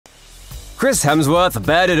Chris Hemsworth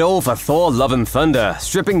bared it all for Thor: Love and Thunder,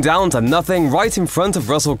 stripping down to nothing right in front of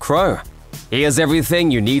Russell Crowe. Here's everything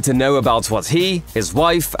you need to know about what he, his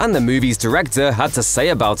wife, and the movie's director had to say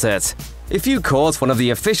about it. If you caught one of the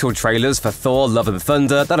official trailers for Thor: Love and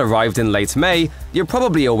Thunder that arrived in late May, you're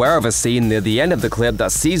probably aware of a scene near the end of the clip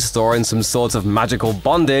that sees Thor in some sort of magical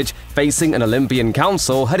bondage facing an Olympian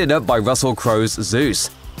council headed up by Russell Crowe's Zeus.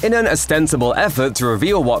 In an ostensible effort to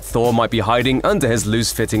reveal what Thor might be hiding under his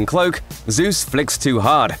loose-fitting cloak, Zeus flicks too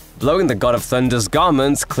hard, blowing the God of Thunder's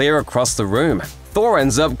garments clear across the room. Thor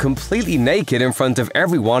ends up completely naked in front of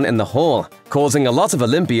everyone in the hall, causing a lot of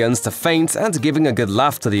Olympians to faint and giving a good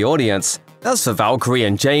laugh to the audience. As for Valkyrie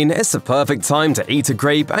and Jane, it's the perfect time to eat a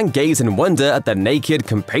grape and gaze in wonder at their naked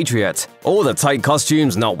compatriot. All the tight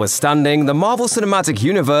costumes notwithstanding, the Marvel Cinematic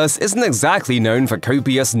Universe isn't exactly known for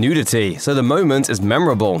copious nudity, so the moment is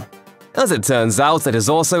memorable. As it turns out, it is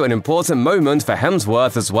also an important moment for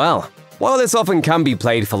Hemsworth as well. While this often can be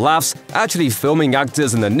played for laughs, actually filming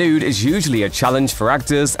actors in the nude is usually a challenge for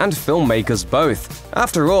actors and filmmakers both.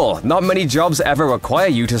 After all, not many jobs ever require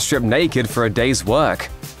you to strip naked for a day's work.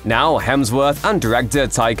 Now, Hemsworth and director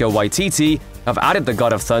Taika Waititi have added the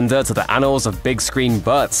God of Thunder to the annals of big-screen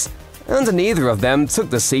butts, and neither of them took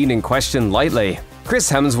the scene in question lightly.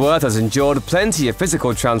 Chris Hemsworth has endured plenty of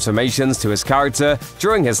physical transformations to his character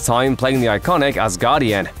during his time playing the iconic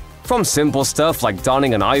Asgardian. From simple stuff like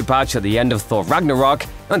donning an eye patch at the end of Thor Ragnarok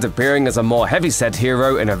and appearing as a more heavy-set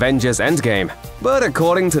hero in Avengers Endgame. But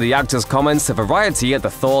according to the actor's comments to Variety at the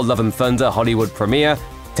Thor: Love and Thunder Hollywood premiere,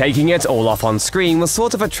 taking it all off on screen was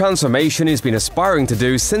sort of a transformation he's been aspiring to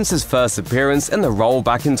do since his first appearance in the role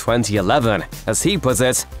back in 2011. As he puts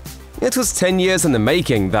it, "It was 10 years in the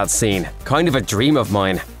making, that scene. Kind of a dream of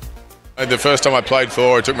mine." The first time I played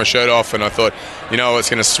Thor, I took my shirt off and I thought, you know what's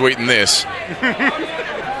going to sweeten this?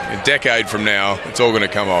 A decade from now, it's all going to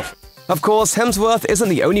come off. Of course, Hemsworth isn't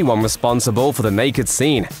the only one responsible for the naked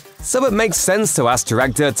scene, so it makes sense to ask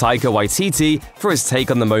director Taika Waititi for his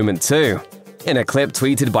take on the moment too. In a clip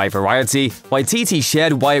tweeted by Variety, Waititi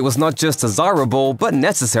shared why it was not just desirable but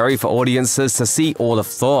necessary for audiences to see all of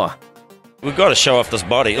Thor. We've got to show off this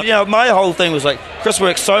body. You know, my whole thing was like, Chris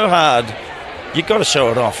worked so hard, you've got to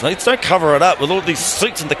show it off. Don't cover it up with all these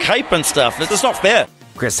suits and the cape and stuff. It's not fair.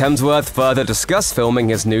 Chris Hemsworth further discussed filming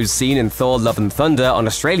his nude scene in Thor: Love and Thunder on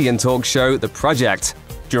Australian talk show The Project.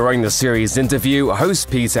 During the series interview,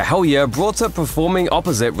 host Peter Hellier brought up performing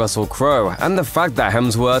opposite Russell Crowe and the fact that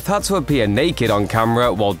Hemsworth had to appear naked on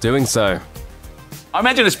camera while doing so. I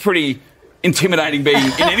imagine it's pretty intimidating being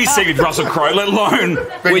in any scene with Russell Crowe, let alone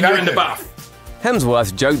when you're in the buff.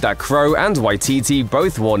 Hemsworth joked that Crowe and Waititi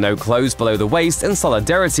both wore no clothes below the waist in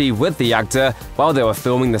solidarity with the actor while they were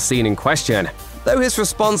filming the scene in question. Though his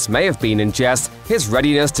response may have been in jest, his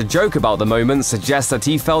readiness to joke about the moment suggests that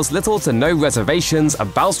he felt little to no reservations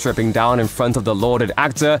about stripping down in front of the lauded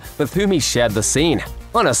actor with whom he shared the scene.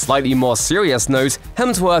 On a slightly more serious note,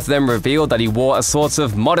 Hemsworth then revealed that he wore a sort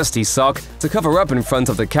of modesty sock to cover up in front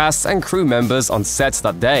of the cast and crew members on set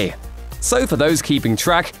that day. So for those keeping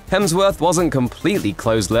track, Hemsworth wasn't completely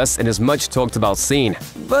clothesless in his much-talked-about scene,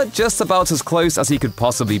 but just about as close as he could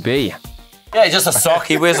possibly be. Yeah, just a sock.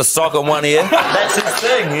 He wears a sock on one ear. That's his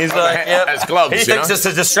thing. He's like, yeah. That's gloves, He thinks it's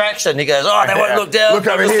a distraction. He goes, oh, they won't look down. Look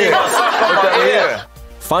over here. Look over here.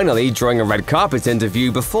 Finally, during a red carpet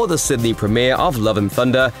interview before the Sydney premiere of Love and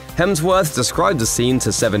Thunder, Hemsworth described the scene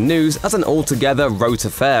to 7 News as an altogether rote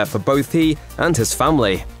affair for both he and his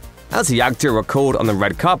family. As the actor recalled on the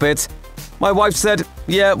red carpet, "My wife said,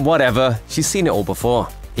 yeah, whatever, she's seen it all before."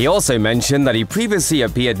 He also mentioned that he previously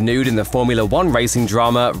appeared nude in the Formula One racing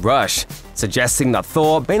drama Rush, suggesting that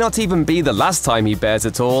Thor may not even be the last time he bears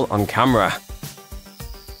it all on camera.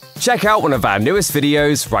 Check out one of our newest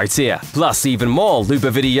videos right here. Plus, even more Looper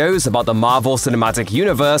videos about the Marvel Cinematic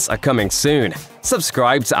Universe are coming soon.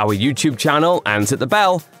 Subscribe to our YouTube channel and hit the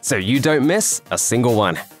bell so you don't miss a single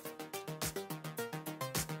one.